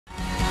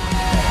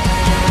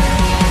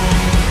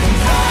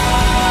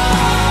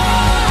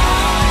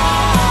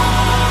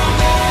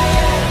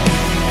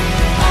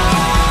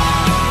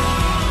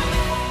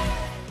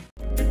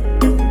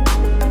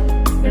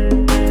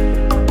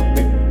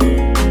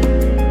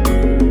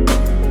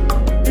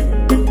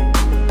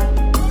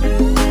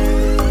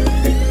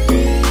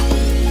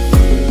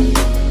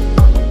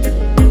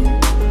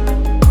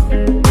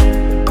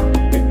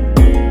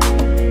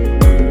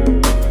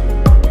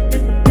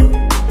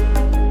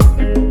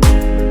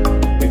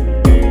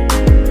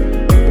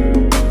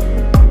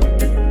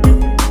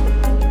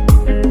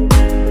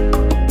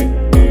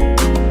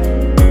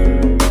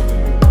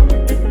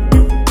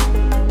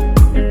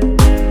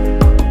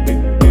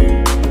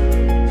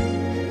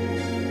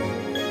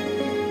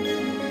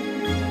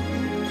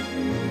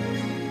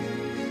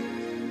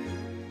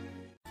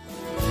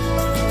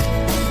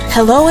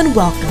Hello and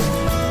welcome.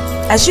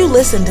 As you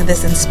listen to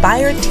this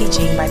inspired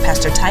teaching by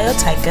Pastor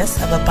Tychus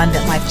of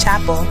Abundant Life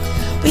Chapel,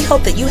 we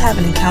hope that you have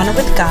an encounter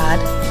with God,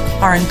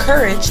 are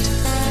encouraged,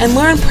 and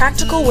learn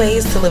practical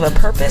ways to live a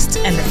purposed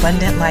and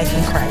abundant life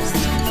in Christ.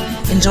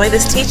 Enjoy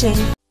this teaching.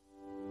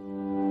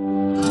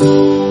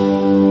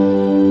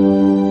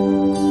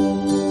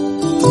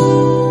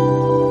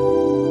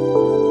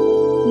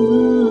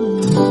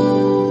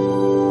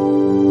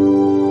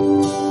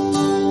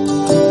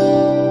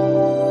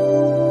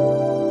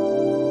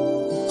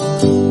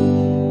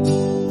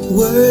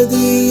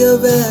 Worthy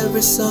of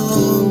every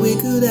song we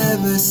could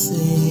ever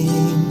sing,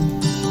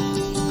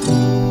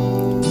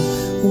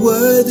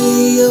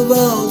 worthy of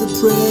all the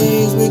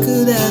praise we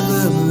could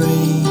ever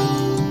bring,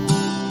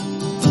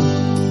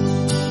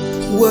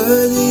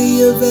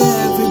 worthy of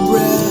every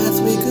breath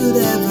we could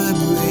ever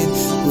breathe.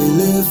 We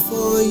live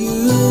for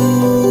you,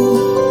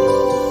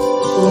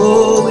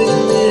 oh, we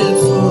live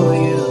for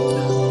you.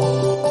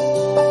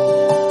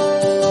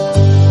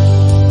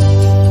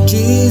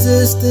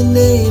 Jesus, the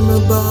name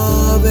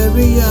above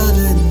every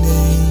other name.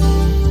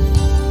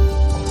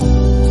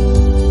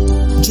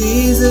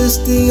 Jesus,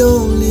 the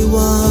only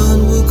one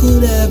who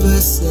could ever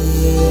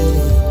say,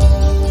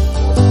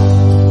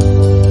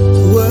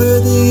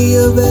 worthy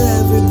of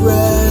every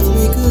breath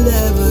we could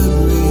ever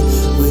breathe.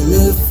 We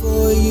live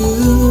for you,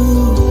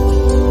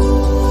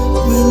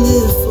 we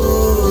live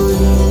for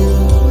you.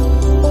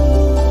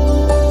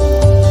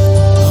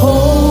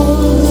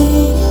 Holy,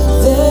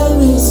 there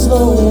is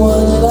no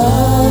one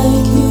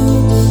like you,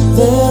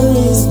 there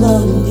is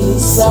none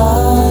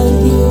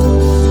beside you.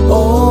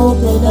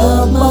 Open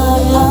up my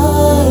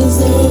eyes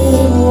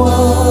in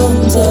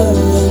wonder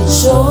and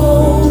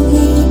show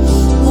me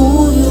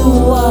who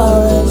you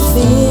are, and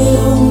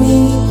fill me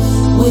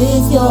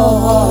with your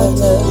heart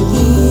and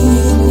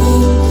lead me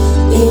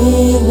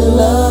in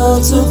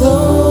love to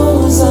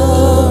those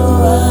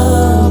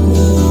around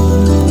me.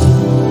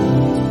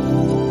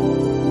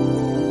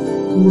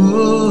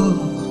 Whoa.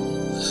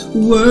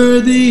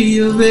 Worthy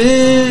of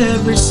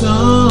every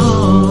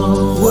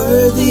song,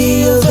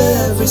 worthy of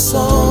every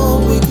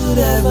song we could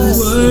ever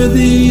sing,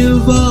 worthy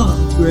of all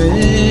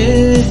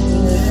praise,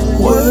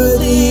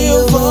 worthy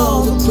of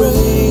all the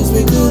praise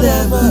we could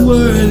ever,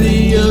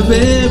 worthy of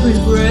every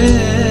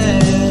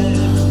breath,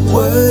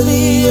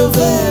 worthy of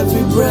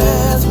every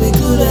breath we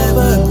could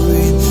ever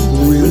breathe.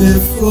 We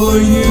live for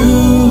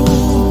you,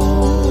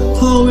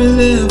 oh, we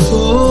live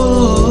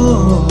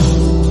for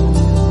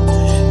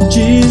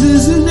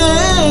Jesus'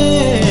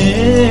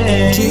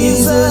 name,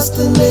 Jesus,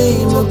 the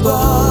name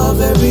above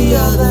every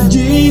other.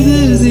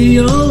 Jesus, the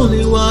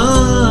only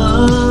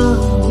one.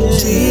 Yeah.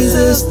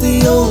 Jesus,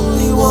 the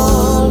only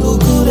one who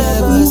could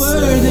ever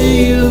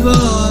worthy of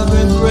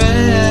every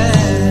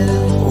breath,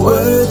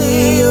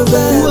 worthy of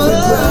every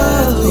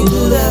breath we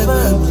could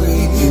ever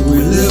breathe.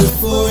 We live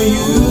for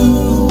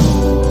you,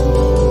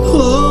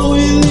 oh,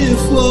 we live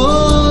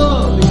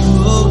for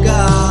you, oh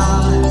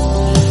God.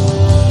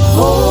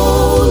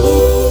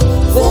 Holy,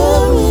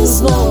 there is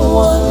no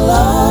one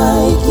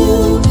like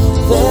you,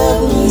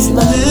 there is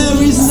none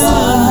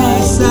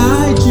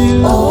beside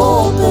you.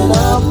 Open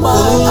up my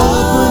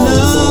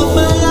eyes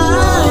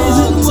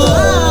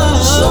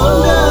and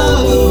show me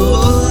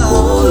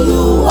who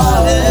you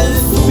are, and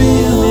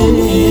fill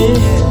me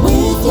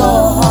with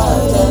your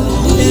heart and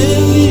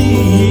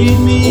lead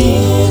me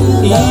in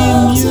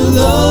your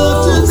love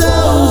to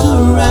those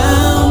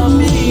around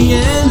me.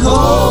 And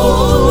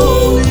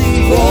holy,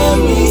 there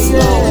is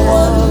no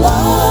one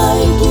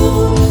like you,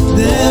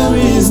 there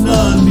is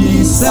none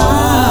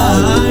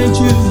beside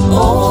you.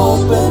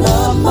 Open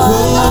up my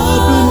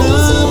eyes and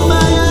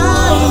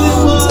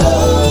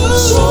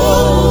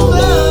show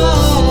me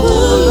who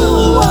you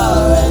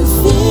are, and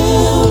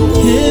fill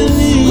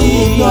me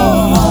with your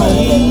heart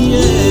and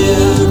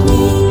lead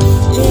me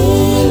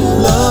in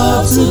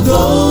love to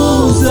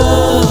those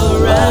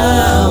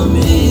around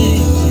me.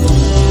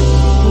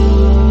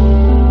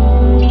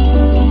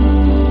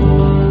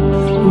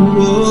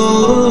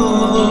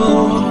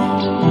 Whoa,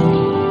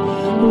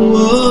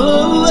 whoa.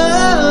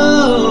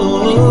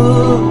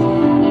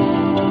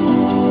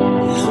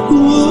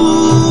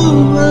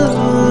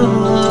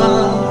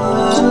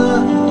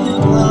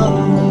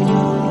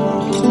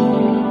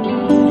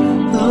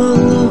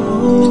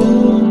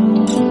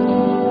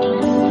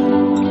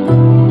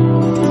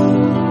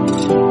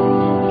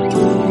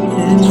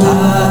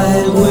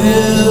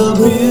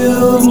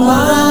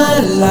 My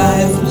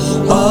life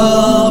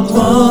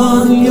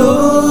upon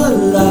your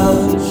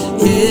love,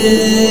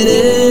 it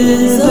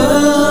is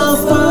a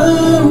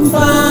firm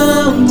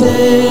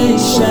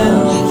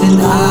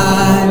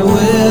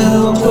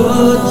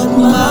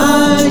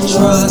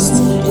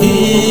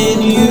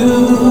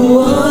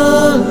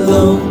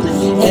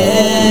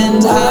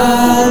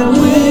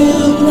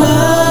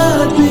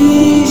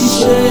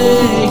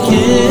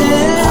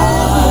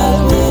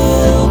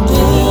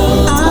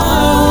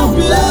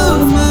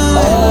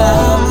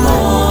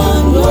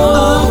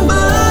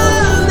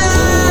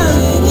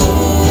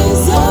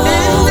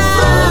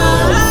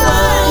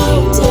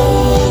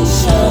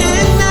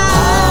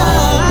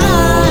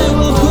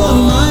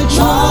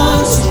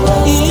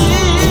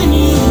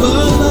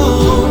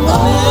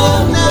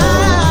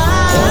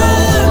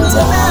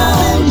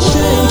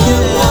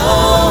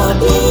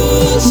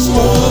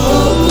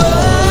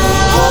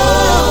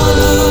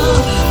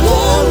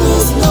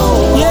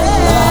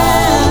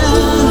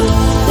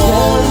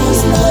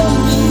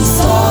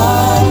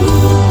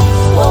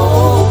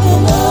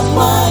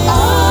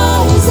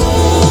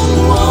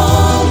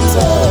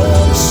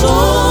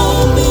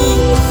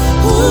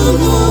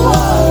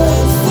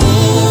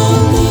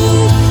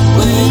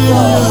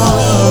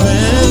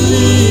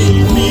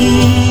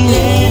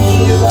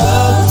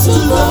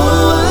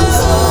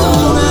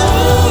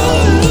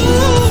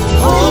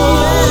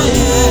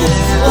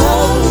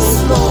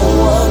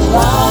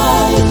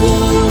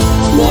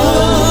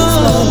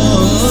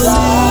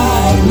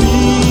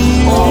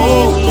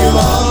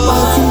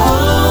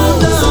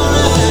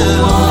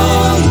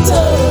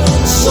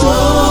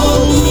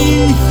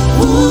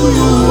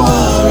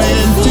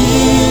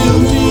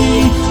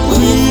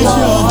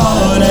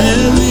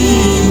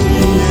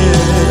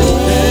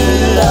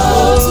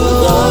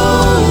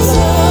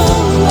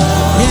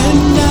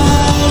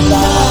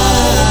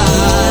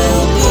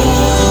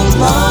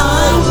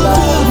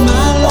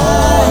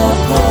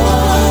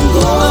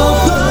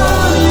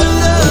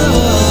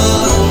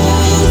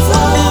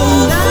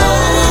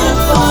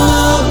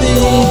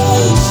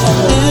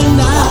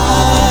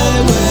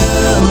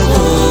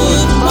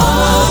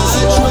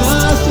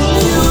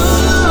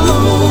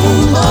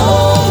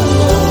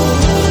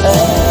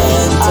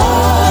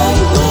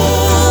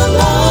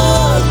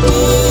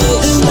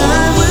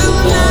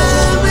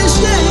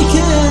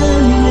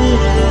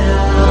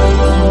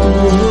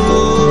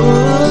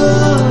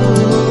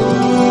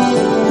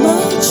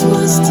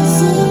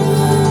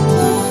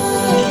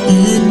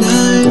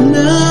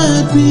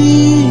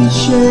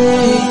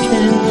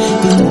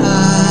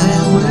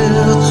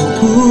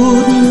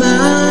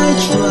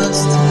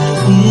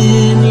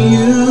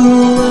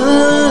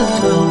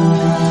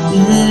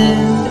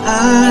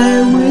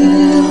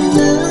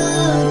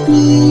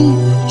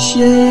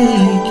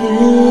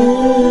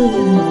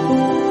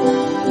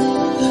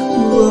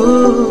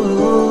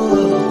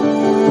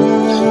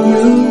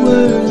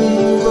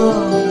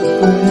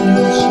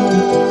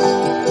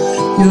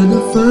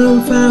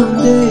strong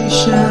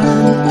foundation.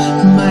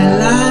 My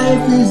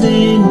life is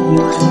in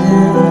your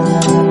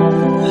hands.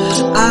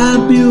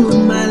 I build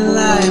my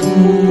life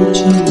on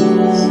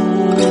Jesus.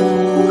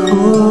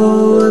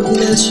 Oh, I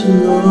bless you,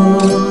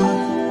 Lord,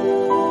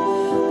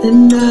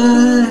 and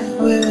I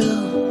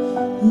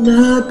will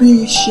not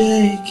be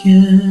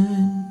shaken.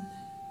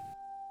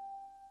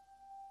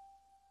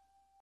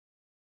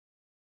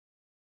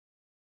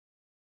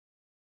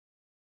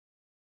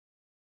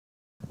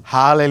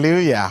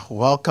 Hallelujah.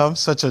 Welcome.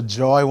 Such a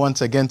joy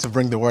once again to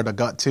bring the word of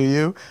God to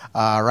you.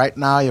 Right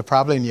now, you're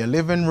probably in your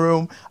living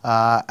room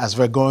as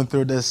we're going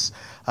through this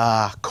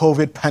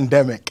COVID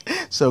pandemic.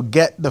 So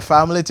get the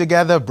family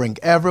together, bring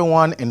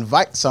everyone,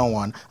 invite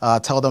someone,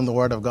 tell them the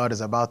word of God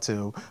is about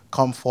to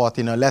come forth.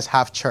 Let's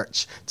have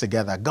church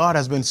together. God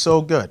has been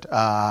so good.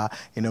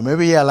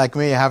 Maybe you're like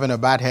me, you're having a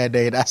bad hair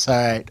day. That's all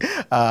right.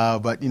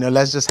 But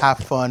let's just have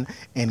fun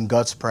in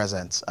God's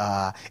presence.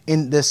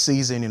 In this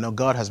season,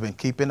 God has been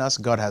keeping us.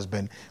 God has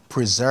been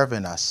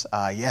preserving us.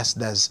 Yes,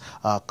 there's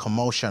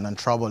commotion and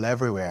trouble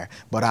everywhere,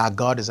 but our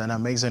God is an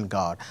amazing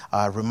God.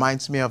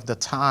 Reminds me of the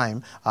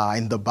time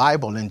in the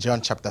Bible in John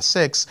chapter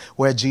 6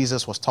 where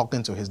Jesus was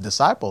talking to his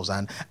disciples,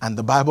 and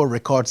the Bible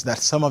records that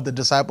some of the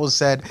disciples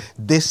said,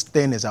 this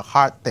thing is a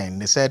hard thing.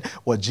 They said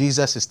what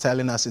Jesus is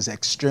telling us is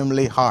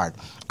extremely hard.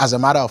 As a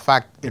matter of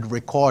fact, it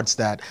records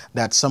that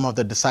some of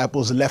the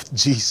disciples left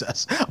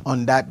Jesus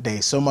on that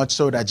day, so much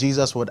so that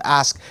Jesus would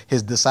ask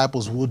his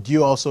disciples, would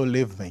you also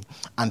leave me?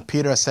 And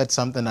Peter said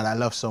something that I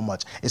love so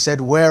much. He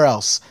said, where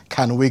else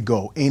can we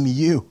go? In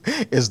you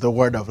is the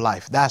word of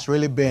life. That's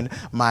really been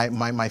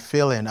my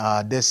feeling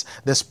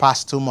this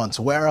past 2 months.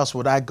 Where else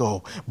would I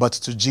go but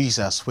to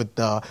Jesus with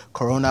the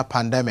corona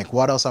pandemic?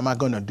 What else am I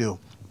going to do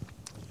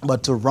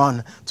but to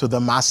run to the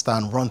Master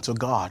and run to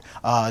God?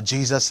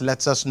 Jesus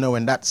lets us know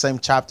in that same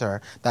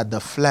chapter that the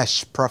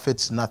flesh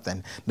profits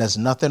nothing. There's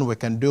nothing we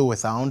can do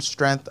with our own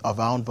strength, of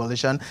our own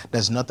volition.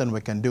 There's nothing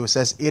we can do. It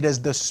says it is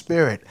the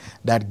Spirit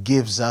that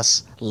gives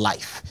us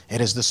life.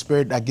 It is the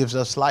Spirit that gives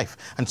us life.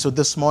 And so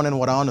this morning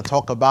what I want to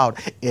talk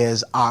about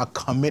is our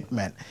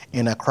commitment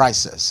in a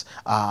crisis.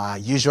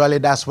 Usually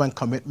that's when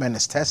commitment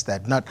is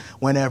tested, not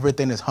when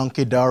everything is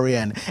hunky-dory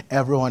and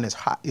everyone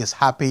is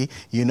happy,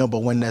 but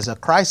when there's a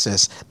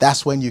crisis,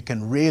 that's when you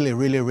can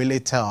really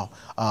tell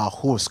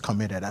who's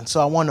committed. And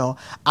so I want to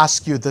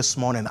ask you this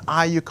morning,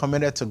 are you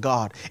committed to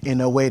God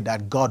in a way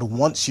that God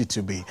wants you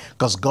to be?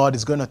 Because God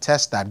is going to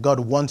test that. God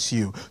wants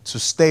you to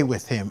stay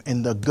with him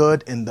in the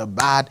good, in the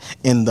bad,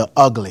 in the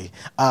ugly.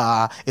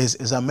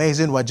 It's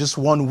amazing. We're just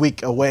 1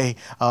 week away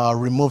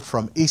removed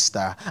from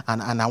Easter.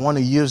 And I want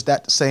to use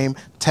that same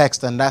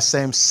text and that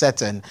same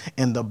setting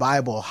in the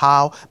Bible,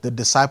 how the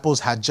disciples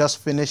had just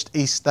finished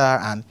Easter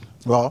and,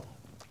 well,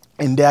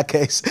 in their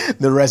case,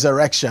 the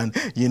resurrection.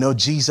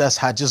 Jesus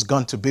had just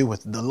gone to be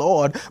with the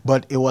Lord,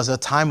 but it was a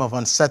time of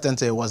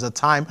uncertainty. It was a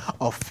time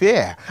of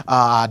fear.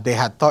 They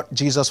had thought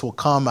Jesus would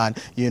come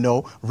and,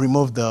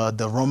 remove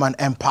the Roman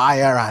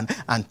Empire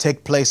and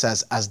take place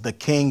as the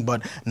king.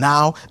 But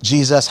now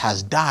Jesus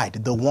has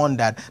died, the one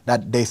that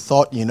they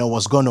thought,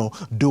 was going to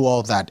do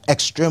all that.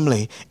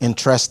 Extremely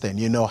interesting.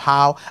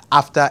 How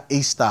after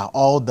Easter,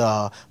 all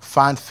the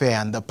fanfare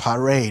and the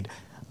parade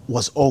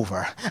was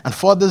over. And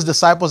for these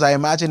disciples, I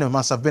imagine it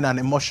must have been an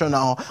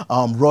emotional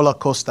roller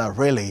coaster,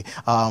 really,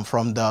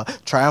 from the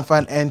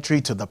triumphant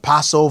entry to the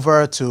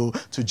Passover to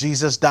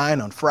Jesus dying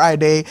on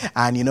Friday.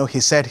 And, he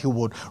said he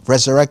would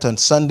resurrect on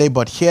Sunday.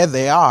 But here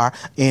they are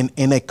in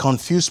a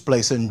confused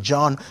place in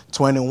John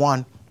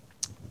 21.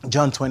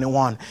 John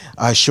 21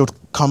 should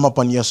come up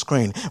on your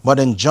screen. But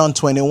in John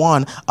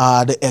 21,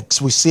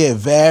 we see a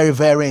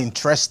very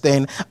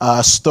interesting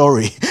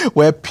story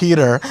where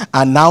Peter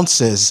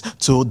announces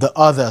to the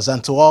others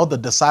and to all the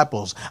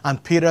disciples.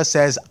 And Peter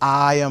says,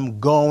 I am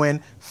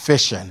going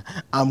fishing.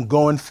 I'm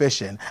going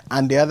fishing.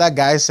 And the other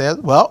guy says,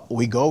 well,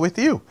 we go with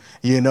you.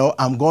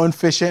 I'm going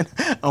fishing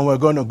and we're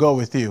going to go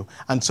with you.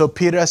 And so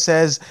Peter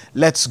says,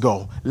 let's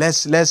go.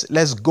 Let's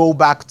go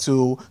back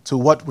to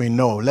what we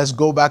know. Let's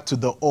go back to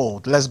the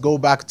old. Let's go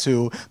back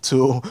to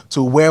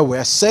where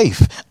we're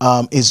safe.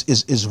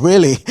 Is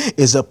really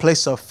a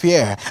place of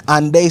fear.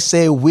 And they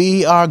say,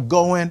 we are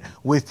going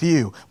with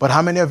you. But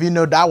how many of you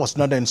know that was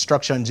not the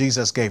instruction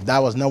Jesus gave?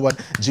 That was not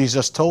what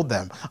Jesus told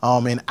them.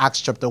 In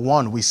Acts chapter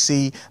 1, we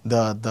see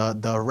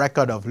the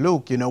record of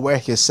Luke, where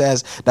he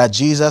says that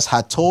Jesus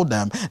had told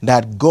them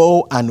that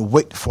go and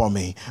wait for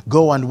me.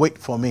 Go and wait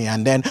for me.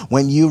 And then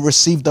when you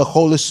receive the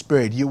Holy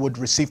Spirit, you would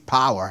receive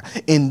power.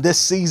 In this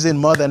season,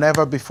 more than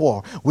ever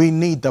before, we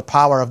need the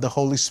power of the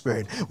Holy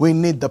Spirit. We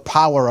need the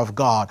power of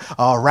God.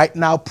 Right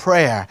now,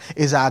 prayer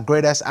is our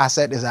greatest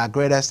asset, is our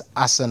greatest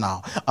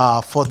arsenal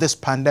for this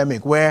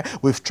pandemic where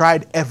we've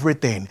tried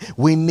everything.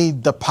 We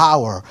need the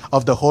power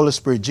of the Holy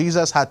Spirit.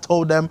 Jesus had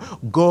told them,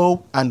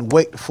 go and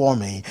wait for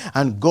me. me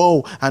and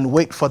go and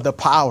wait for the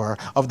power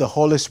of the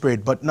Holy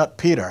Spirit. But not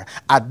Peter.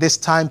 At this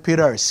time,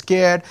 Peter is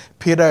scared.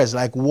 Peter is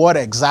like, what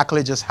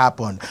exactly just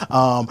happened?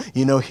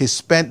 He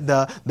spent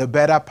the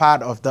better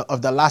part of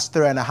the last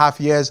 3.5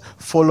 years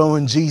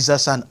following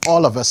Jesus, and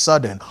all of a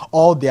sudden,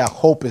 all their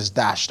hope is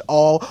dashed.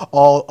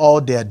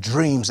 All their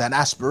dreams and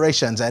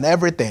aspirations and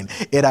everything,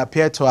 it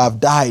appeared to have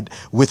died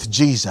with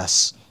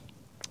Jesus.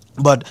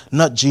 But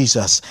not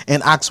Jesus.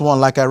 In Acts 1,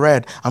 like I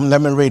read,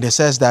 let me read. It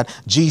says that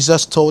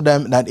Jesus told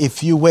them that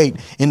if you wait,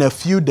 in a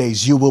few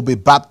days, you will be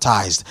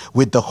baptized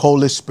with the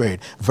Holy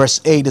Spirit. Verse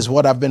 8 is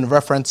what I've been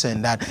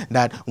referencing,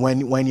 that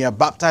when you're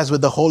baptized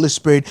with the Holy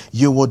Spirit,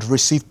 you would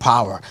receive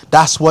power.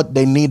 That's what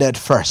they needed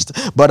first.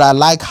 But I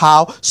like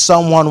how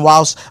someone,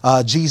 whilst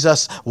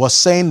Jesus was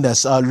saying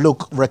this,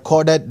 Luke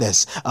recorded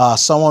this.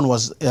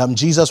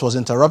 Jesus was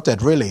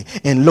interrupted, really,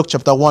 in Luke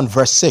chapter 1,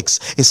 verse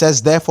 6. It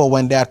says, therefore,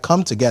 when they had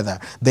come together,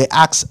 they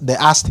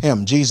asked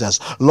him, Jesus,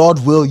 Lord,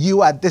 will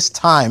you at this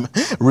time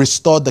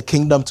restore the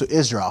kingdom to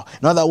Israel?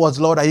 In other words,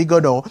 Lord, are you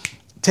going to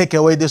take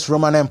away this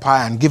Roman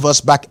Empire and give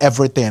us back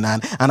everything?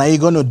 And are you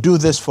going to do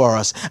this for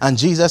us? And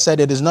Jesus said,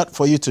 it is not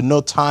for you to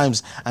know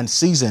times and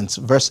seasons.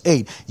 Verse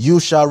 8, you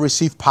shall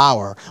receive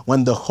power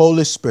when the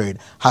Holy Spirit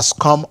has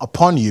come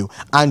upon you,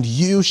 and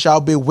you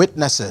shall be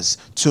witnesses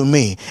to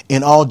me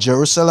in all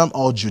Jerusalem,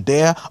 all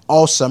Judea,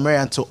 all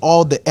Samaria, and to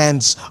all the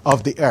ends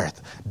of the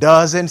earth.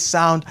 Doesn't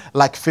sound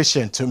like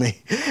fishing to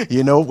me.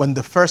 When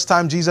the first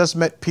time Jesus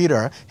met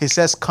Peter, he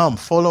says, come,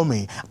 follow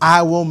me.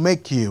 I will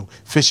make you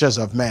fishers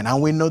of men.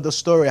 And we know the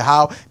story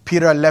how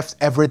Peter left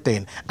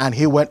everything and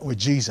he went with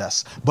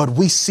Jesus. But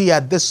we see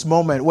at this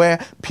moment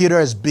where Peter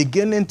is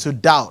beginning to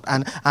doubt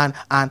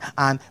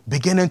and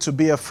beginning to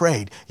be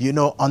afraid.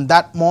 On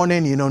that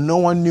morning, no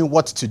one knew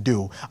what to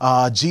do.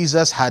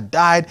 Jesus had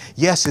died.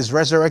 Yes, he's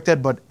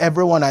resurrected, but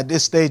everyone at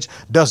this stage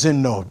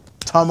doesn't know.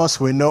 Thomas,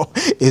 we know,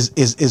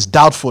 is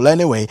doubtful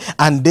anyway.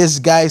 And this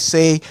guy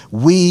say,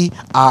 we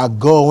are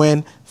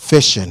going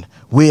fishing.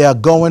 We are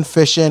going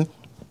fishing.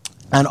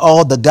 And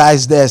all the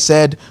guys there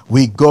said,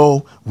 we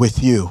go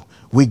with you.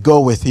 We go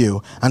with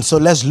you. And so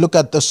let's look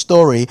at the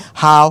story,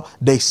 how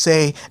they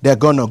say they're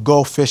going to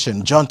go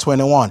fishing. John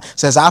 21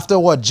 says,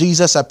 afterward,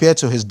 Jesus appeared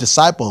to his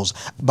disciples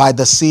by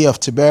the Sea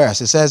of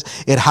Tiberias. It says,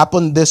 it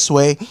happened this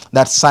way,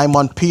 that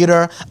Simon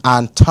Peter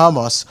and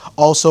Thomas,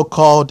 also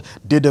called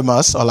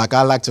Didymus, or like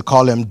I like to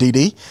call him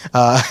Didi,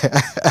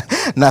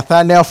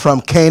 Nathanael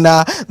from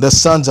Cana, the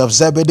sons of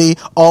Zebedee,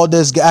 all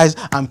these guys.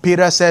 And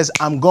Peter says,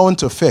 I'm going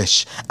to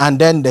fish. And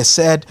then they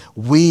said,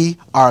 we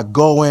are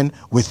going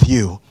with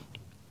you.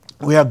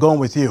 We are going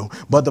with you.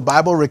 But the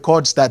Bible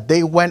records that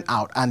they went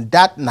out, and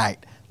that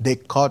night they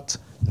caught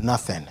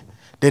nothing.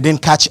 They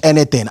didn't catch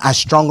anything. I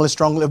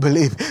strongly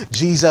believe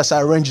Jesus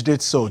arranged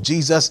it so.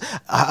 Jesus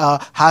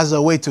has a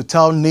way to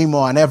tell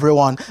Nemo and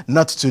everyone,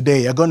 not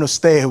today. You're going to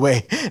stay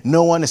away.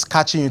 No one is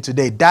catching you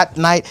today. That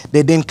night,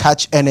 they didn't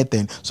catch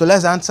anything. So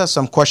let's answer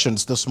some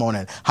questions this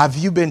morning. Have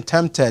you been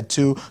tempted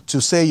to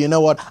say, you know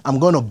what, I'm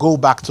going to go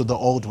back to the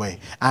old way?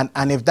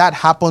 And if that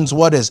happens,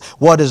 what is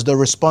the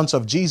response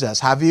of Jesus?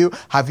 Have you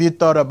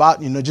thought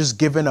about, just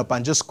giving up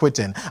and just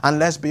quitting? And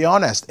let's be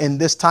honest, in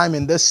this time,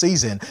 in this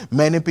season,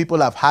 many people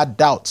have had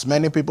doubts.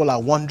 Many people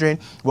are wondering,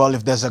 well,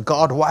 if there's a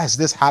God, why is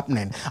this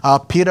happening?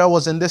 Peter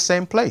was in the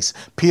same place.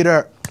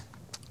 Peter,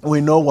 we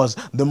know, was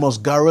the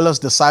most garrulous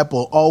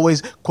disciple,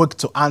 always quick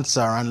to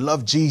answer and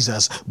love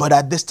Jesus. But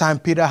at this time,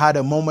 Peter had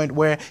a moment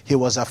where he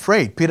was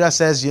afraid. Peter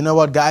says, you know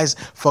what, guys,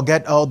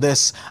 forget all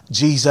this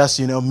Jesus.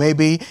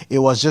 Maybe it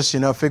was just,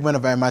 a figment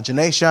of our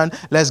imagination.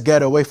 Let's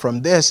get away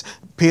from this.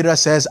 Peter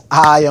says,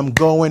 I am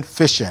going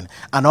fishing.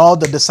 And all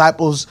the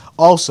disciples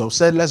also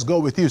said, let's go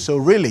with you. So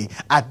really,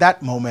 at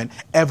that moment,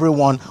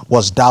 everyone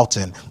was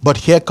doubting. But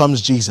here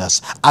comes Jesus.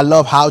 I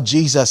love how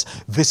Jesus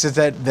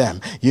visited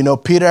them.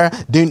 Peter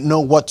didn't know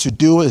what to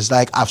do. It's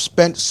like, I've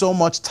spent so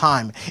much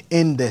time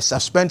in this.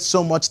 I've spent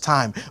so much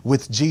time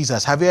with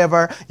Jesus. Have you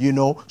ever,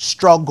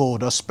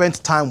 struggled or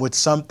spent time with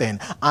something?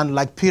 And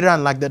like Peter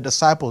and like the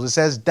disciples, it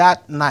says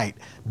that night,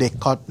 they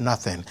caught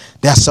nothing.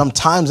 There are some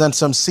times and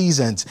some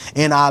seasons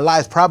in our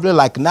lives, probably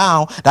like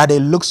now, that it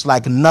looks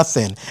like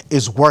nothing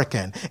is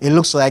working. It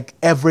looks like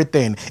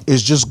everything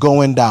is just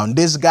going down.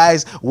 These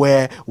guys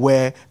were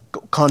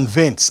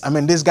convinced.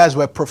 These guys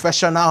were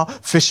professional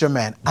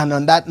fishermen, and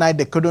on that night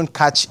they couldn't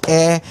catch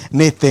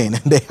anything.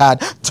 They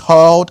had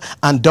toiled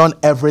and done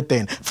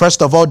everything.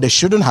 First of all, they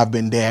shouldn't have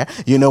been there,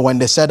 when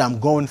they said, I'm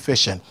going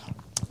fishing.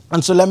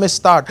 And so let me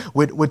start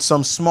with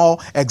some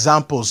small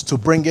examples to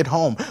bring it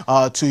home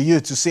to you,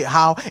 to see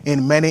how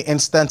in many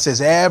instances,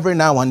 every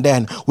now and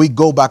then, we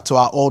go back to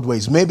our old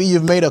ways. Maybe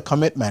you've made a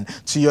commitment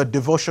to your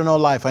devotional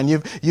life, and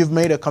you've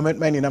made a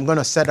commitment, and I'm going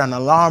to set an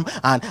alarm,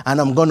 and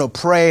I'm going to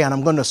pray, and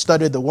I'm going to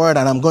study the word,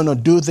 and I'm going to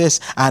do this.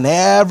 And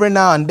every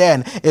now and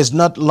then, it's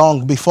not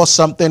long before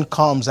something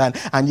comes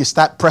and you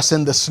start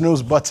pressing the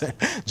snooze button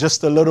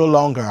just a little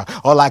longer.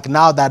 Or like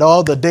now that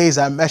all the days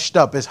are meshed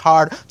up, it's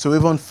hard to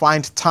even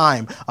find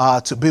time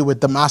to be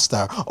with the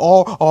master.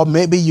 Or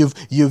maybe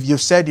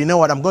you've said, you know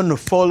what, I'm going to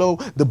follow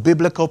the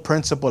biblical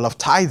principle of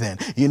tithing,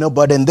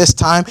 but in this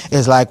time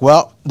it's like,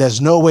 well,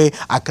 there's no way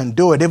I can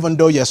do it, even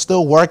though you're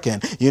still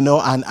working,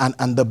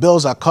 and the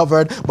bills are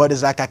covered, but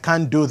it's like, I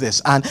can't do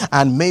this.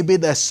 And maybe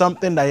there's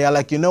something that you're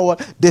like, you know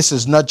what, this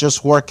is not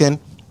just working,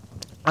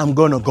 I'm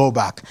going to go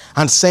back.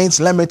 And saints,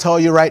 let me tell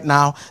you right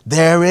now,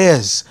 there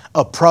is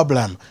a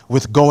problem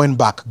with going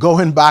back.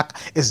 Going back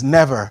is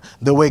never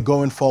the way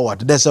going forward.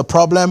 There's a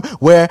problem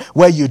where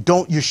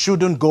you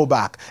shouldn't go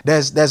back.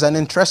 There's an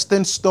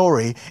interesting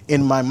story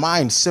in my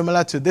mind,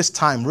 similar to this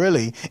time,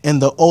 really, in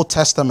the Old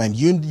Testament.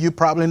 You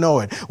probably know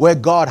it, where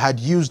God had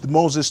used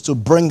Moses to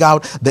bring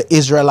out the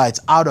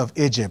Israelites out of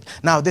Egypt.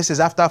 Now, this is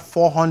after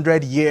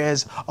 400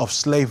 years of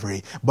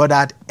slavery. But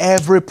at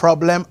every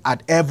problem,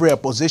 at every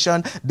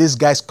opposition, these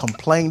guys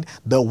complained,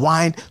 they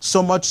whined,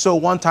 so much so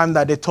one time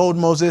that they told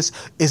Moses,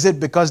 is it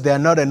because there are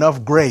not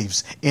enough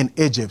graves in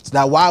Egypt?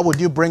 That why would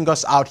you bring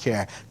us out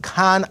here?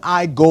 Can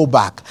I go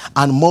back?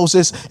 And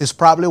Moses is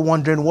probably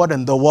wondering, what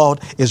in the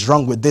world is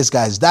wrong with these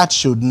guys? That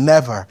should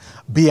never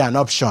be an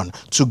option,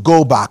 to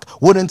go back.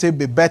 Wouldn't it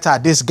be better,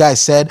 this guy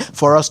said,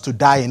 for us to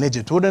die in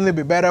Egypt? Wouldn't it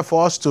be better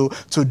for us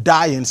to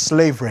die in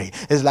slavery?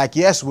 It's like,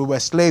 yes, we were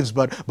slaves,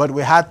 but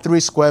we had 3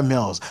 square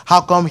meals. How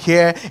come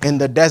here in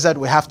the desert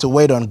we have to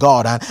wait on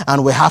God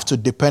and we have to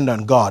depend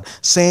on God?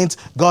 Saints,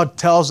 God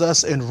tells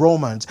us in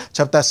Romans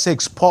chapter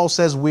 6, Paul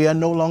says we are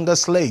no longer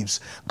slaves.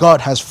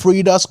 God has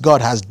freed us.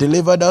 God has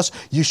delivered us.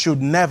 You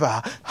should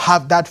never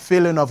have that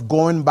feeling of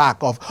going back,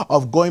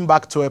 of going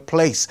back to a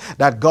place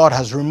that God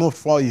has removed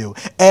for you.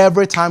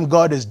 Every time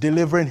God is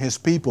delivering his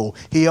people,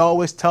 he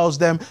always tells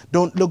them,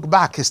 don't look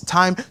back. It's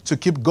time to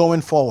keep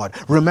going forward.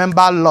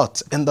 Remember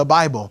Lot in the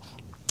Bible.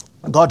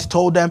 God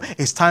told them,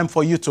 it's time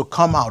for you to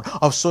come out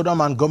of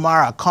Sodom and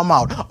Gomorrah, come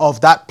out of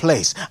that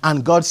place.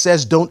 And God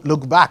says, don't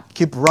look back,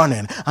 keep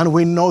running. And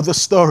we know the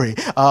story,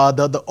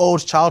 the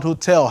old childhood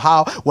tale,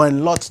 how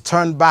when Lot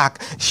turned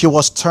back,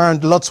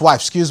 Lot's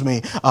wife,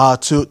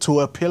 to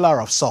a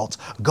pillar of salt.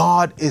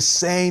 God is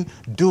saying,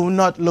 do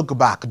not look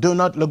back, do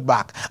not look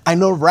back. I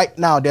know right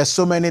now there's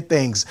so many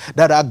things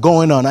that are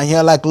going on. And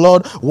you're like,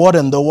 Lord, what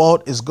in the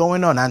world is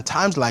going on? And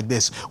times like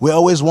this, we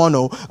always want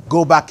to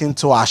go back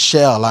into our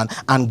shell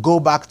and go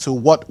back to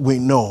what we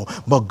know.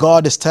 But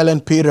God is telling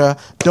Peter,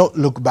 don't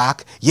look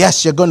back.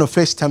 Yes, you're going to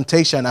face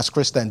temptation as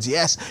Christians.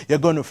 Yes, you're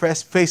going to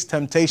face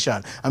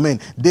temptation. I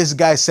mean, this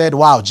guy said,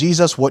 wow,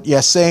 Jesus, what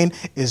you're saying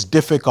is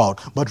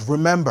difficult. But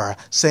remember,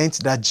 saints,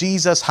 that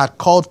Jesus had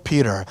called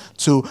Peter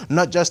to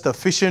not just a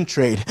fishing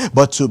trade,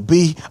 but to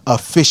be a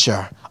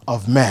fisher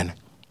of men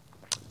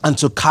and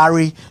to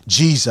carry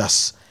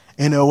Jesus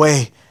in a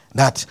way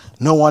that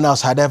no one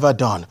else had ever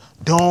done.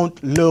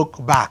 Don't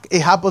look back.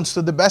 It happens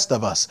to the best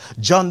of us.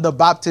 John the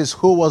Baptist,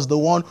 who was the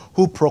one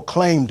who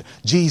proclaimed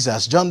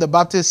Jesus. John the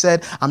Baptist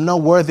said, I'm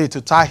not worthy to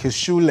tie his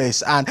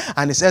shoelace. And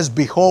it says,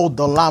 behold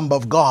the Lamb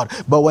of God.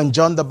 But when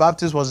John the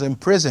Baptist was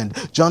imprisoned,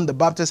 John the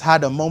Baptist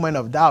had a moment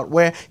of doubt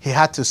where he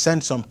had to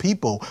send some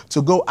people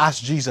to go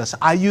ask Jesus,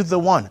 are you the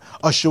one,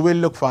 or should we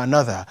look for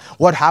another?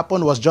 What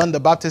happened was John the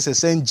Baptist is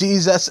saying,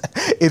 Jesus,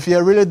 if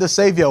you're really the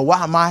Savior,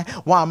 why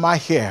am I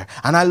here?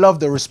 And I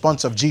love the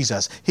response of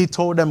Jesus. He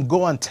told them,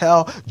 go and tell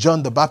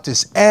John the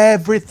Baptist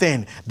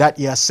everything that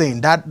you're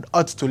saying. That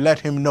ought to let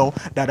him know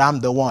that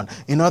I'm the one.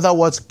 In other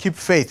words, keep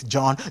faith,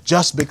 John.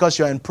 Just because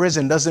you're in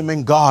prison doesn't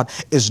mean God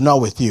is not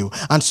with you.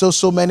 And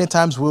so many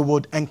times we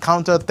would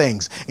encounter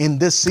things. In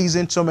this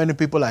season, so many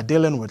people are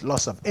dealing with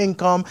loss of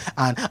income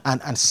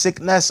and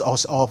sickness,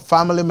 or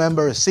family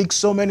member is sick,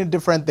 so many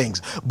different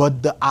things.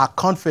 But our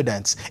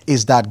confidence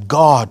is that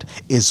God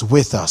is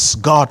with us.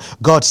 God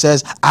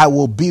says, I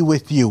will be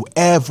with you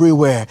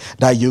everywhere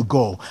that you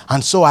go.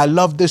 And so I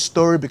love this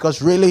story,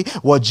 because really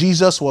what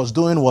Jesus was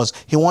doing was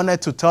he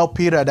wanted to tell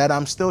Peter that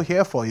I'm still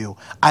here for you.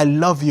 I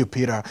love you,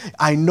 Peter.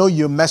 I know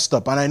you messed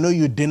up and I know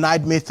you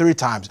denied me 3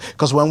 times.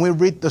 Because when we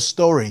read the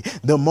story,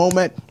 the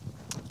moment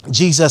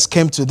Jesus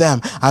came to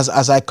them,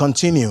 as I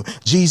continue,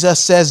 Jesus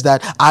says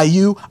that,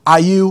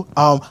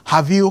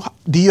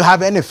 do you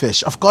have any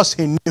fish? Of course,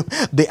 he knew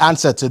the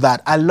answer to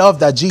that. I love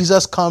that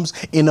Jesus comes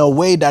in a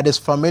way that is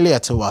familiar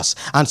to us.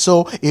 And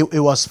so it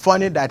was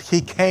funny that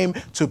he came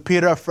to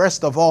Peter,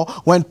 first of all,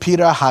 when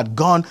Peter had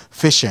gone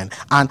fishing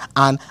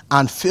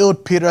and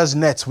filled Peter's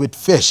nets with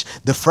fish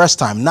the first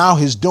time. Now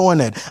he's doing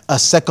it a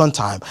second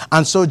time.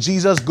 And so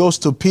Jesus goes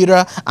to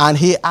Peter and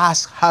he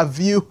asks, have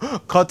you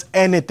caught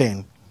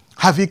anything?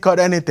 Have you caught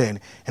anything?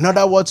 In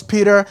other words,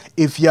 Peter,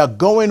 if you're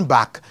going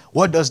back,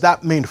 what does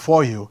that mean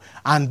for you?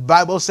 And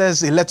Bible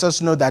says, it lets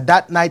us know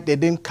that night they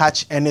didn't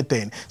catch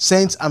anything.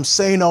 Saints, I'm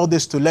saying all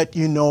this to let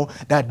you know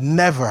that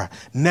never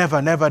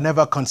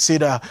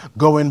consider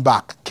going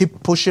back.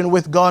 Keep pushing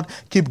with God.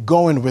 Keep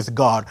going with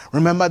God.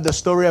 Remember the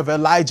story of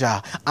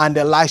Elijah and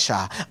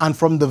Elisha. And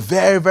from the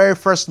very, very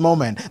first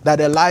moment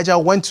that Elijah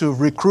went to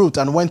recruit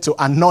and went to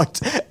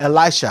anoint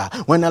Elisha,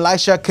 when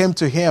Elisha came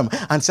to him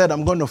and said,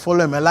 I'm going to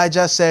follow him,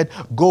 Elijah said,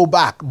 go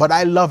back. But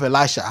I love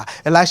Elisha.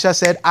 Elisha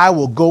said, I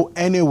will go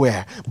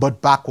anywhere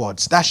but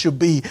backwards. That should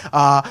be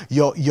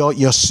your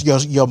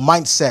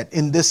mindset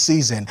in this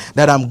season,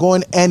 that I'm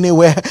going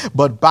anywhere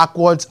but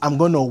backwards. I'm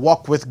going to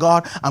walk with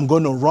God. I'm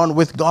going to run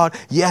with God.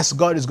 Yes,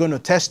 God is going to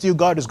test you.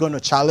 God is going to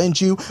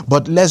challenge you,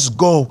 but let's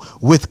go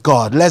with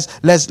God.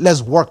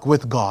 Let's work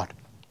with God.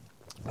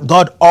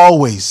 God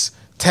always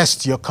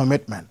tests your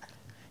commitment.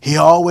 He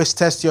always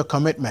tests your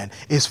commitment.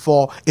 It's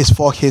for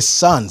his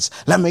sons.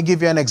 Let me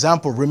give you an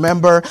example.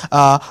 Remember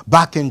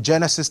back in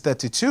Genesis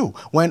 32,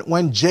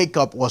 when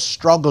Jacob was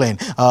struggling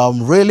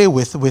really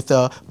with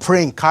a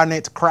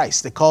pre-incarnate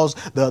Christ. They calls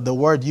the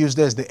word used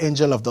there is the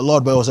angel of the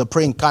Lord, but it was a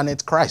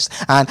pre-incarnate Christ.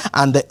 And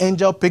the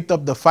angel picked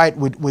up the fight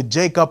with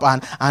Jacob,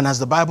 and as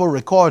the Bible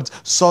records,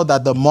 saw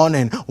that the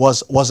morning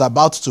was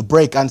about to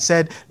break and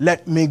said,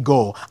 let me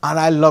go. And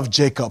I love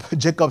Jacob.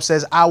 Jacob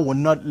says, I will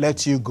not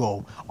let you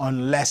go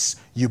unless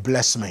you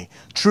bless me.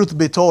 Truth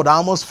be told, I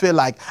almost feel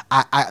like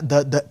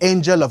the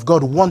angel of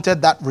God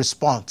wanted that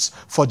response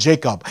for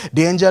Jacob.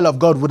 The angel of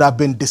God would have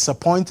been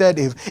disappointed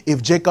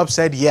if Jacob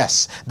said,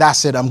 yes,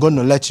 that's it, I'm going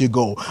to let you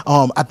go.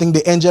 I think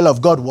the angel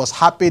of God was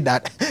happy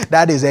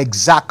that is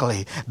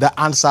exactly the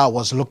answer I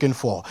was looking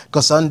for.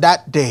 Because on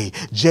that day,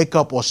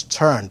 Jacob was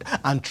turned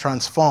and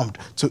transformed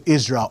to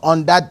Israel.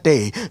 On that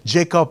day,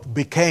 Jacob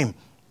became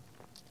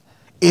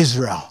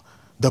Israel,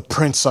 the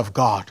Prince of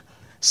God.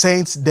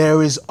 Saints,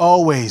 there is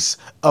always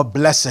a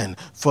blessing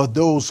for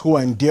those who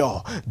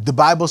endure. The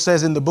Bible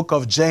says in the book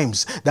of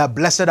James that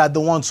blessed are the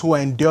ones who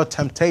endure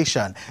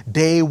temptation.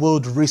 They will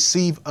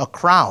receive a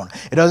crown.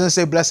 It doesn't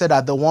say blessed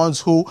are the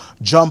ones who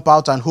jump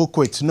out and who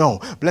quit. No,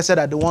 blessed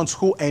are the ones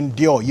who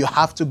endure. You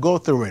have to go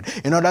through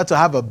it. In order to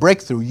have a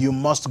breakthrough, you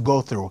must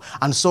go through.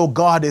 And so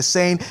God is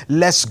saying,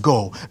 let's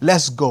go.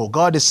 Let's go.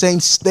 God is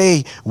saying,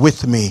 stay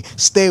with me.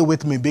 Stay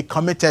with me. Be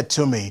committed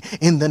to me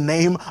in the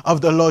name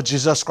of the Lord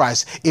Jesus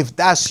Christ. If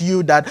that's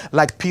you, that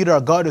like Peter,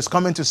 God is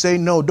coming to say,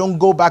 no, don't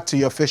go back to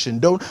your fishing.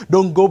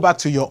 Don't go back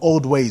to your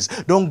old ways.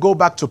 Don't go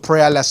back to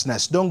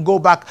prayerlessness. Don't go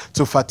back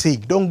to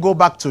fatigue. Don't go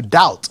back to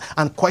doubt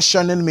and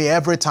questioning me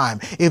every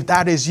time. If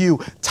that is you,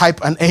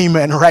 type an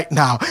amen right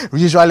now.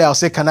 Usually I'll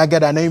say, can I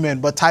get an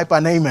amen? But type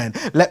an amen.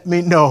 Let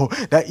me know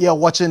that you're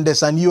watching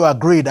this and you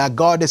agree that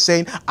God is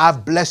saying,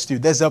 I've blessed you.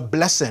 There's a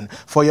blessing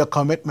for your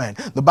commitment.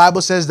 The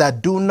Bible says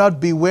that do not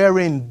be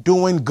weary in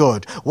doing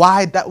good.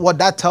 Why? What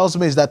that tells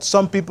me is that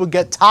some people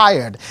get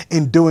tired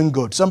in doing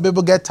good. Some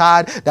people get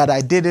tired that I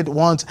did it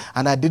once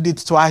and I did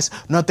it twice.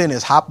 Nothing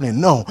is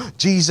happening. No,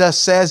 Jesus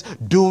says,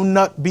 do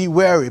not be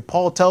weary.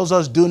 Paul tells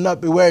us, do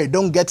not be weary.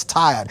 Don't get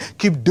tired.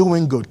 Keep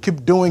doing good.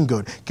 Keep doing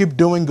good. Keep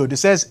doing good. It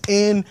says,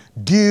 in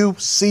due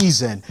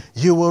season,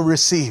 you will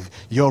receive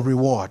your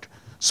reward.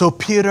 So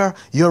Peter,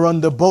 you're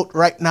on the boat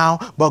right now,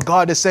 but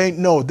God is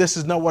saying, no, this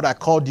is not what I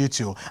called you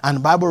to. And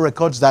the Bible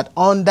records that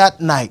on that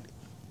night,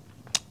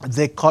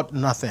 they caught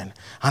nothing.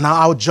 And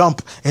I'll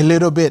jump a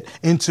little bit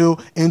into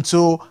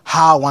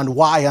how and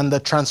why and the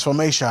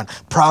transformation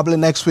probably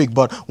next week.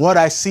 But what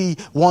I see,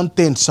 one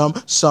thing, some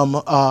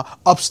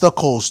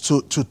obstacles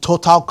to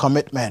total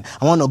commitment.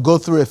 I want to go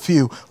through a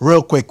few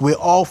real quick. We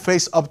all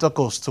face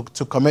obstacles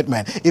to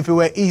commitment. If it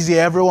were easy,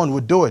 everyone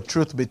would do it,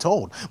 truth be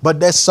told. But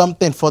there's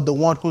something for the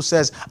one who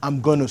says,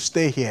 I'm going to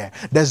stay here.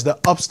 There's the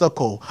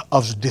obstacle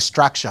of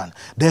distraction.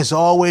 There's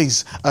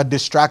always a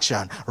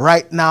distraction.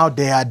 Right now,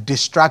 there are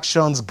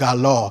distractions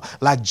galore,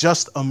 like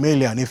just a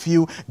million. If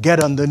you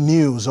get on the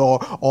news or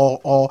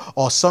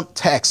some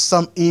text,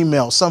 some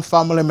email, some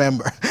family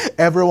member,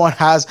 everyone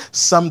has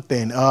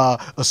something, a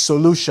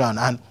solution.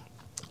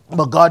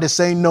 But God is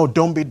saying, no,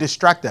 don't be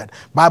distracted.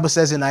 Bible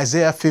says in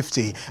Isaiah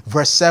 50,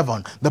 verse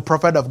 7, the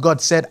prophet of God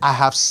said, I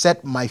have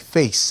set my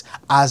face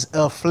as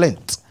a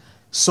flint,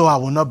 so I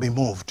will not be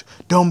moved.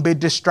 Don't be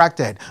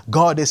distracted.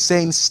 God is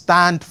saying,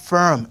 stand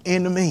firm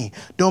in me.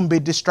 Don't be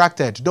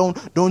distracted.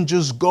 Don't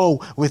just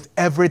go with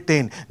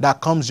everything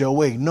that comes your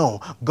way. No,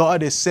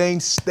 God is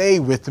saying, stay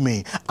with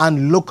me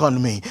and look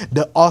on me,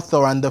 the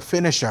author and the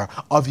finisher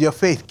of your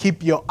faith.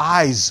 Keep your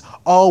eyes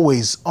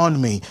always on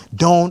me.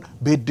 Don't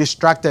be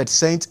distracted,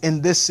 saints. In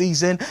this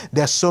season,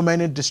 there's so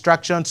many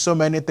distractions. So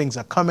many things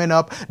are coming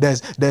up.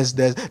 There's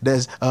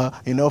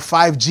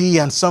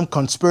 5G and some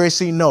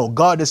conspiracy. No,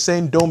 God is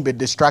saying, don't be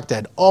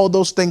distracted. All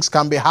those things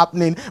can be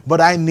happening, but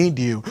I need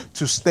you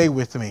to stay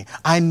with me.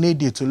 I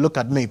need you to look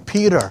at me.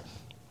 Peter,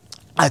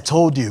 I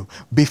told you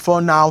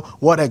before now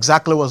what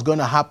exactly was going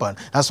to happen.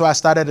 That's why I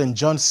started in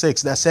John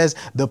 6 that says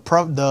the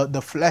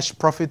flesh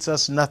profits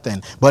us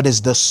nothing, but it's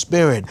the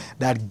spirit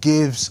that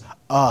gives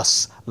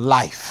us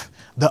life.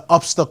 The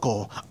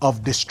obstacle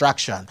of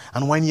distraction.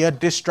 And when you're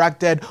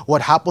distracted,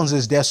 what happens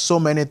is there's so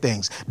many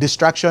things.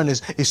 Distraction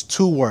is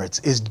two words,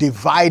 is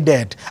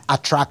divided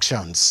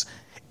attractions.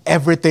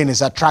 Everything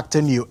is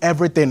attracting you.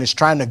 Everything is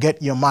trying to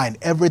get your mind.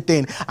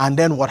 Everything. And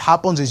then what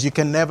happens is you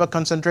can never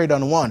concentrate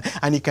on one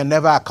and you can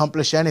never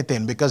accomplish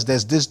anything because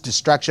there's this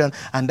distraction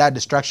and that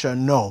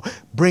distraction. No.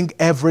 Bring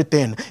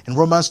everything. In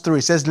Romans 3,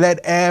 it says, let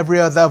every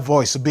other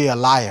voice be a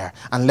liar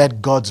and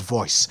let God's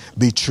voice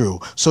be true.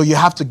 So you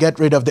have to get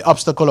rid of the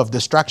obstacle of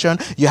distraction.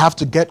 You have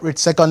to get rid,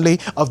 secondly,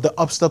 of the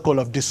obstacle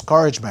of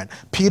discouragement.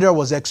 Peter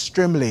was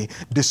extremely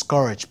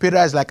discouraged. Peter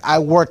is like, I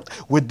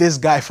worked with this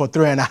guy for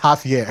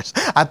 3.5 years.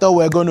 I thought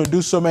we were going to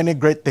do so many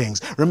great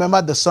things.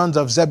 Remember the sons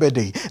of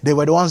Zebedee? They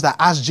were the ones that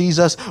asked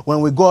Jesus,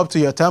 when we go up to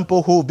your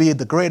temple, who will be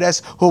the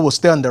greatest? Who will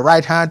stay on the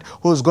right hand?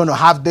 Who's going to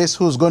have this?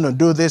 Who's going to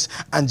do this?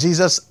 And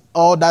Jesus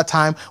all that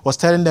time was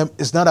telling them,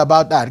 it's not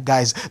about that,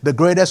 guys. The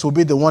greatest will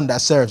be the one that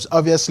serves.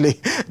 Obviously,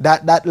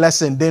 that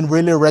lesson didn't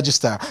really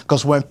register,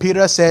 because when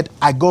Peter said,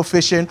 I go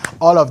fishing,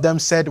 all of them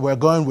said, we're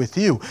going with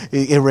you.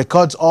 It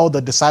records all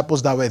the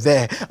disciples that were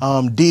there,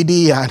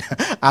 Didi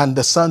and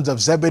the sons of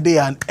Zebedee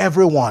and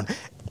everyone.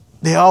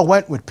 They all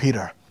went with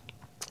Peter.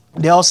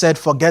 They all said,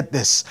 forget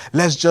this.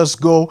 Let's just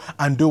go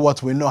and do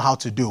what we know how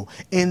to do.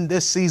 In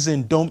this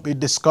season, don't be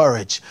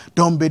discouraged.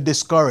 Don't be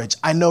discouraged.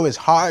 I know it's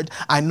hard.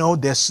 I know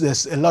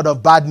there's a lot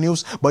of bad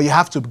news, but you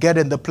have to get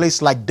in the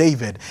place like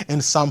David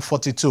in Psalm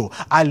 42.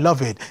 I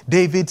love it.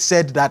 David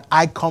said that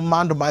I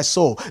command my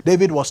soul.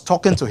 David was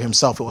talking to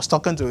himself. He was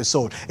talking to his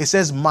soul. It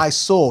says, my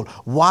soul,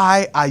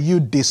 why are you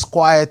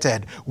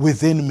disquieted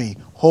within me?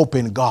 Hope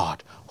in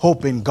God.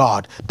 Hope in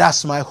God.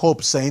 That's my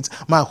hope, saints.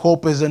 My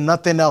hope is in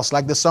nothing else,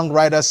 like the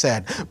songwriter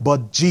said,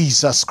 but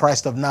Jesus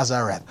Christ of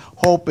Nazareth.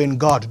 Hope in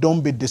God.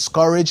 Don't be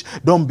discouraged.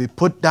 Don't be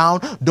put down.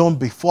 Don't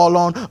be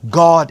fallen.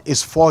 God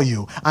is for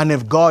you. And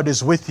if God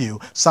is with you,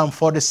 Psalm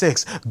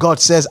 46, God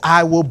says,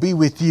 I will be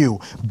with you.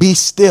 Be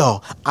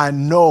still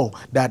and know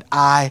that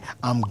I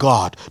am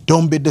God.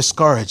 Don't be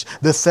discouraged.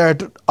 The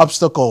third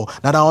obstacle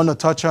that I want to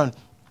touch on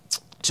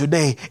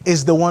today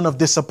is the one of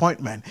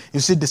disappointment.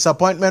 You see,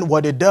 disappointment,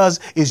 what it does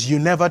is you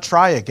never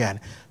try again.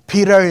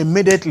 Peter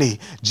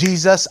immediately,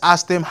 Jesus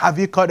asked him, have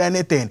you caught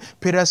anything?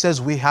 Peter says,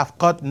 we have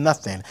caught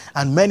nothing.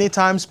 And many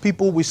times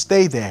people, we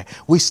stay there.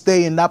 We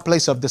stay in that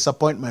place of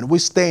disappointment. We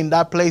stay in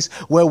that place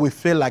where we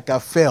feel like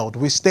I've failed.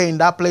 We stay in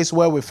that place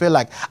where we feel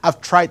like I've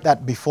tried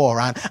that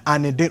before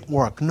and it didn't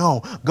work.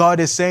 No,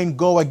 God is saying,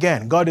 go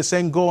again. God is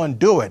saying, go and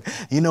do it.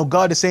 You know,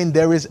 God is saying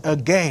there is a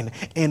gain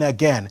in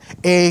again.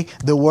 A,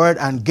 the word,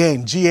 and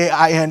gain.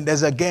 G-A-I-N,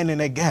 there's a gain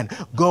in again.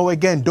 Go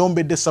again. Don't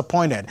be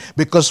disappointed,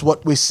 because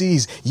what we see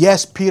is,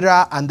 yes, Peter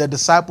and the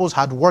disciples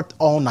had worked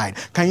all night.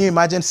 Can you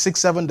imagine 6,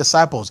 7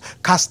 disciples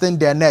casting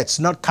their nets,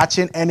 not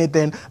catching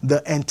anything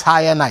the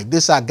entire night?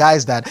 These are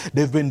guys that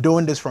they've been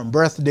doing this from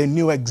birth. They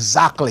knew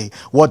exactly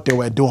what they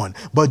were doing.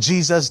 But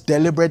Jesus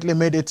deliberately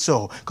made it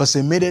so, because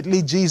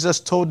immediately Jesus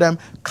told them,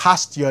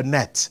 cast your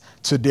net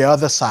to the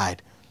other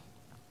side.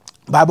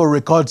 Bible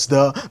records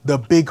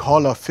the big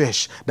haul of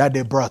fish that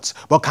they brought.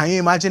 But can you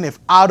imagine if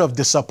out of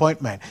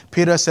disappointment,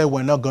 Peter said,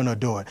 we're not going to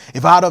do it.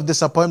 If out of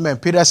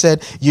disappointment, Peter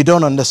said, you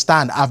don't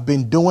understand. I've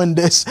been doing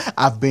this.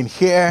 I've been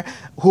here.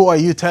 Who are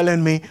you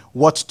telling me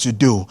what to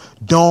do?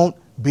 Don't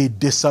be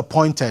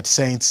disappointed,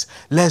 saints.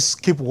 Let's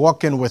keep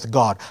walking with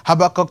God.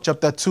 Habakkuk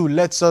chapter 2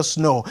 lets us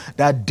know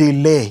that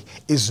delay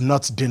is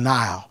not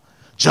denial.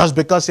 Just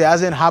because it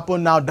hasn't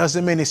happened now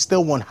doesn't mean it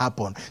still won't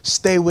happen.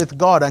 Stay with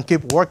God and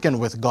keep working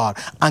with God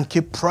and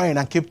keep praying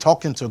and keep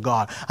talking to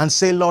God and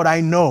say, Lord,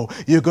 I know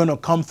you're going to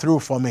come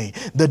through for me.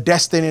 The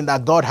destiny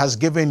that God has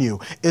given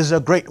you is a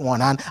great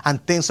one, and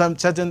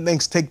certain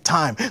things take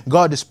time.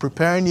 God is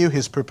preparing you.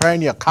 He's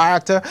preparing your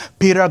character.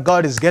 Peter,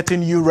 God is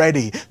getting you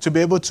ready to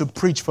be able to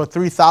preach for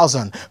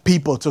 3,000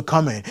 people to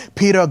come in.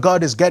 Peter,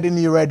 God is getting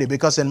you ready,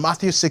 because in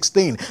Matthew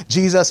 16,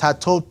 Jesus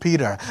had told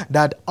Peter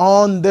that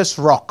on this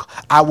rock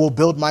I will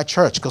build my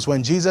church. Because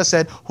when Jesus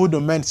said, who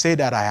do men say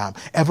that I am?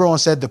 Everyone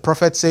said the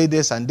prophet say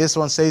this and this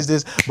one says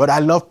this. But I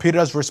love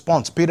Peter's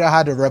response. Peter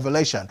had a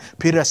revelation.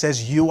 Peter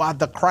says, you are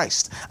the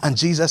Christ. And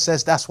Jesus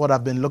says, that's what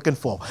I've been looking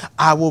for.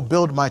 I will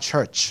build my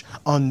church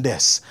on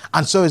this.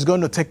 And so it's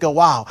going to take a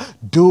while.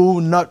 Do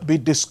not be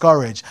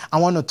discouraged. I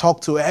want to talk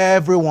to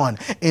everyone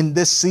in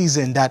this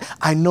season that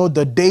I know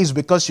the days,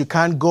 because you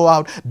can't go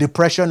out,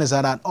 depression is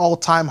at an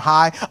all-time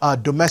high.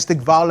 Domestic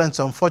violence,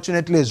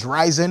 unfortunately, is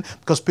rising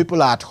because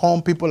people are at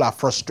home. People are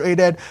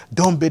frustrated.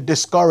 Don't be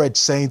discouraged,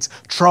 saints.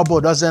 Trouble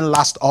doesn't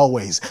last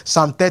always.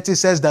 Psalm 30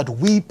 says that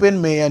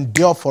weeping may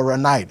endure for a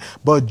night,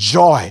 but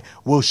joy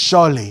will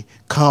surely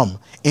come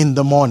in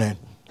the morning.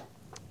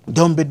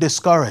 Don't be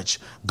discouraged.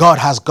 God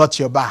has got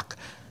your back.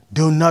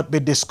 Do not be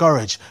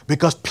discouraged,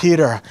 because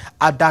Peter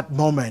at that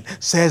moment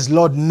says,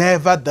 Lord,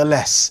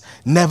 nevertheless,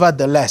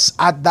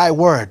 at thy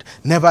word,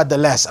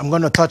 nevertheless. I'm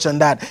going to touch on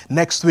that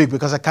next week,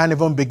 because I can't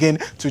even begin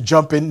to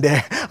jump in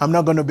there. I'm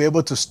not going to be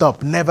able to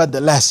stop.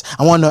 Nevertheless,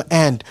 I want to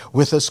end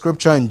with a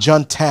scripture in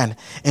John 10.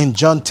 In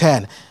John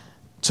 10,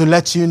 to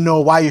let you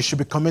know why you should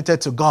be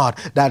committed to God,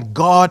 that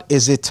God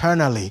is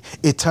eternally,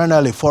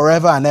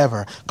 forever and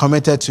ever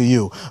committed to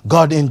you.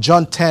 God in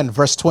John 10,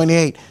 verse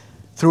 28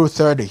 through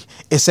 30.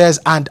 It says,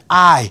 and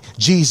I,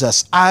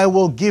 Jesus, I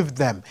will give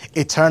them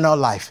eternal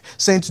life.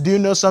 Saints, do you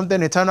know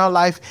something? Eternal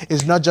life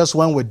is not just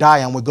when we die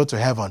and we go to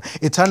heaven.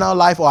 Eternal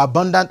life or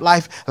abundant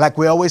life, like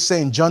we always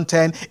say in John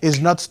 10,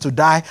 is not to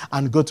die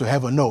and go to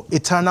heaven. No,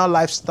 eternal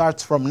life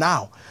starts from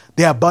now.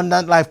 The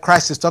abundant life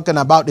Christ is talking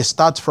about, it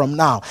starts from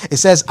now. It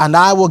says, and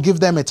I will give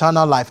them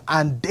eternal life,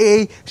 and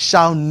they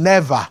shall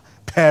never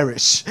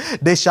perish.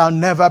 They shall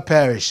never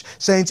perish.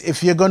 Saints,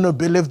 if you're going to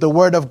believe the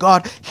word of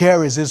God,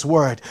 here is his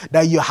word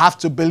that you have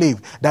to believe,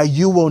 that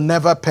you will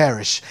never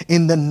perish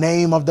in the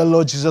name of the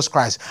Lord Jesus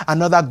Christ.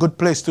 Another good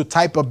place to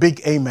type a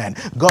big amen.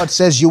 God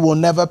says you will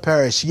never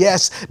perish.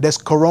 Yes, there's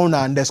corona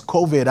and there's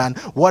COVID and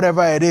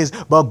whatever it is,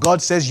 but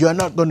God says you're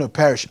not going to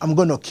perish. I'm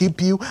going to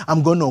keep you.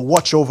 I'm going to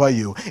watch over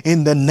you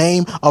in the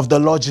name of the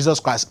Lord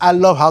Jesus Christ. I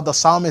love how the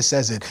psalmist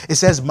says it. It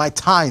says, my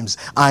times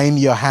are in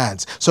your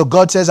hands. So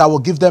God says, I will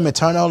give them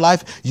eternal life.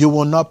 You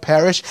will not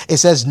perish. It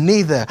says,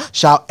 neither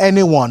shall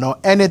anyone or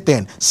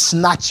anything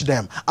snatch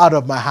them out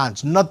of my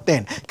hands.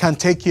 Nothing can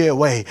take you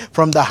away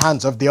from the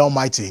hands of the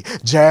Almighty.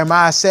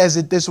 Jeremiah says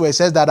it this way. It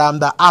says that I'm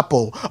the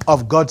apple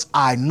of God's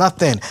eye.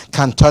 Nothing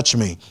can touch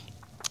me.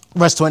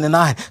 Verse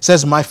 29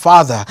 says, my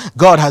Father,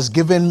 God has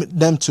given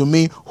them to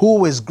me,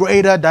 who is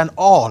greater than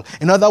all.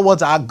 In other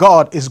words, our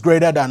God is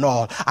greater than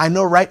all. I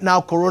know right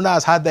now Corona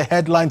has had the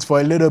headlines for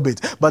a little bit,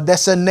 but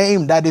there's a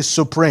name that is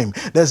supreme.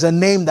 There's a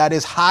name that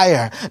is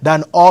higher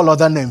than all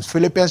other names.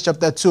 Philippians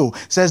chapter 2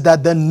 says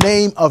that the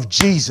name of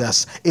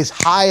Jesus is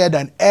higher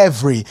than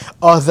every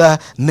other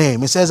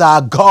name. It says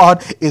our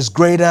God is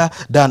greater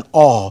than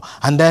all.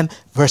 And then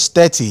verse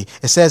 30,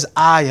 it says,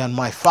 I and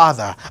my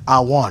Father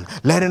are one.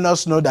 Letting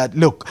us know that,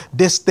 look,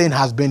 this thing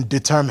has been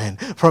determined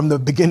from the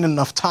beginning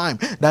of time,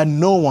 that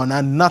no one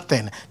and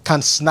nothing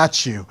can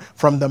snatch you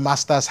from the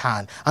Master's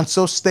hand. And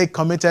so stay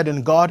committed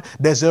in God.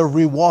 There's a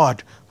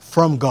reward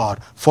from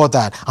God for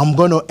that. I'm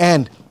going to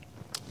end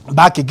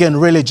back again,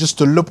 really just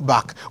to loop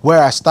back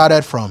where I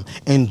started from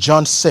in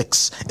John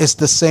 6. It's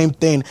the same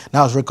thing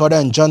that was recorded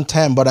in John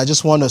 10, but I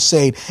just want to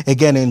say it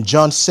again in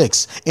John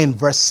 6 in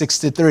verse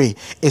 63.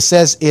 It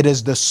says, it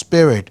is the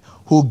Spirit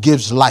who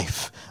gives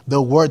life. The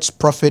words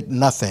profit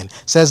nothing.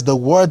 It says, the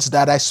words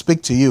that I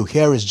speak to you,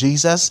 here is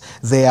Jesus,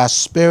 they are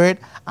spirit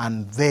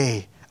and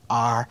they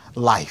are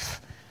life.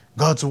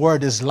 God's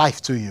word is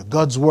life to you.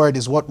 God's word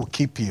is what will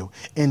keep you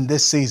in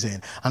this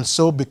season. And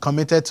so be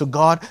committed to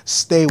God.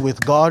 Stay with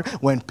God.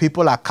 When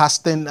people are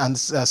casting and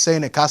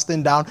saying a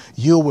casting down,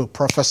 you will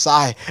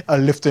prophesy a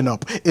lifting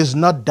up. It's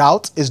not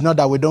doubt. It's not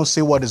that we don't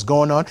see what is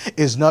going on.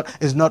 It's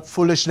not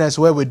foolishness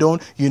where we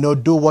don't,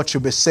 do what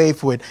should be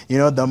safe with,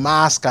 the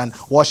mask and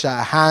wash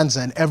our hands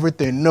and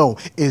everything. No,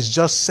 it's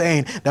just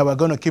saying that we're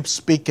going to keep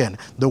speaking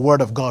the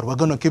word of God. We're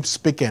going to keep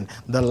speaking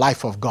the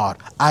life of God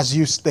as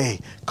you stay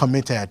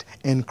committed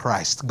in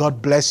Christ.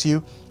 God bless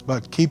you.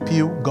 God keep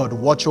you. God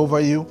watch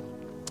over you.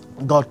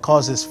 God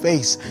cause his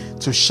face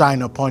to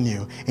shine upon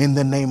you in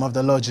the name of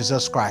the Lord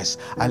Jesus Christ.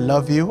 I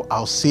love you.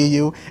 I'll see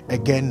you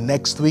again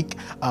next week.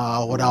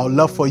 What I would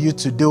love for you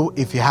to do,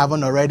 if you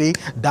haven't already,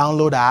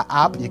 download our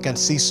app. You can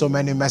see so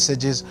many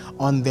messages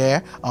on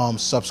there.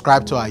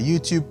 Subscribe to our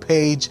YouTube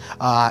page.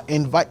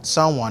 Invite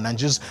someone and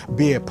just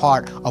be a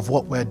part of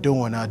what we're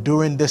doing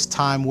during this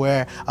time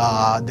where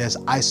there's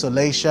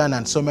isolation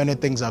and so many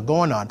things are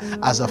going on.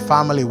 As a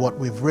family, what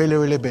we've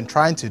really been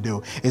trying to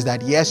do is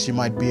that, yes, you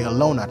might be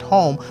alone at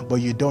home, but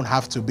you don't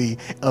have to be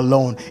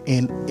alone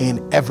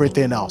in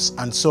everything else.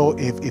 And so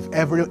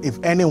if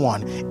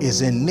anyone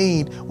is in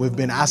need, we've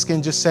been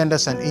asking, just send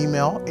us an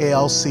email,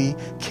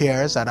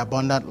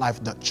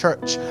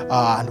 alccares@abundantlife.church,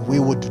 and we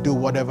would do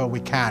whatever we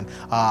can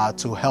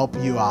to help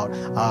you out.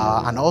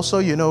 And also,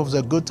 it's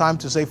a good time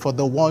to say, for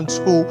the ones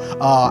who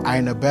are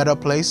in a better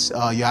place,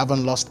 you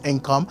haven't lost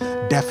income,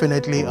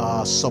 definitely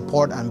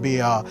support and be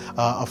a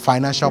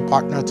financial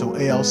partner to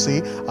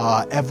ALC.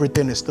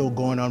 Everything is still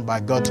going on by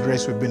God's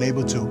grace. We've been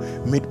able to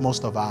meet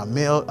most of our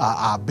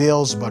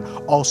bills, but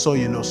also,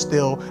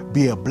 still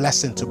be a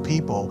blessing to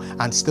people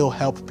and still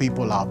help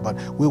people out. But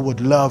we would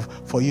love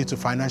for you to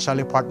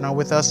financially partner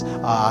with us.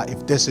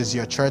 If this is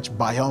your church,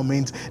 by all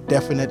means,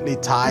 definitely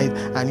tithe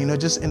and,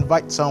 just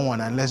invite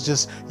someone and let's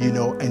just,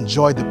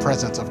 enjoy the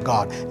presence of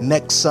God.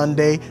 Next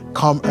Sunday,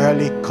 come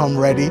early, come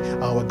ready.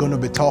 We're going to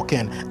be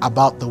talking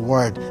about the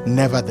word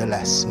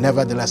nevertheless.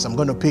 Nevertheless, I'm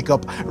going to pick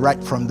up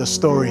right from the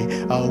story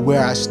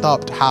where I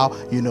stopped, how,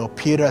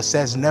 Peter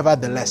says,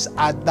 nevertheless,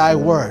 at thy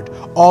word,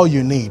 all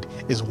you need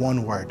is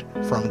one word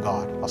from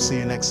God. I'll see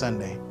you next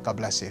Sunday. God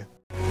bless you.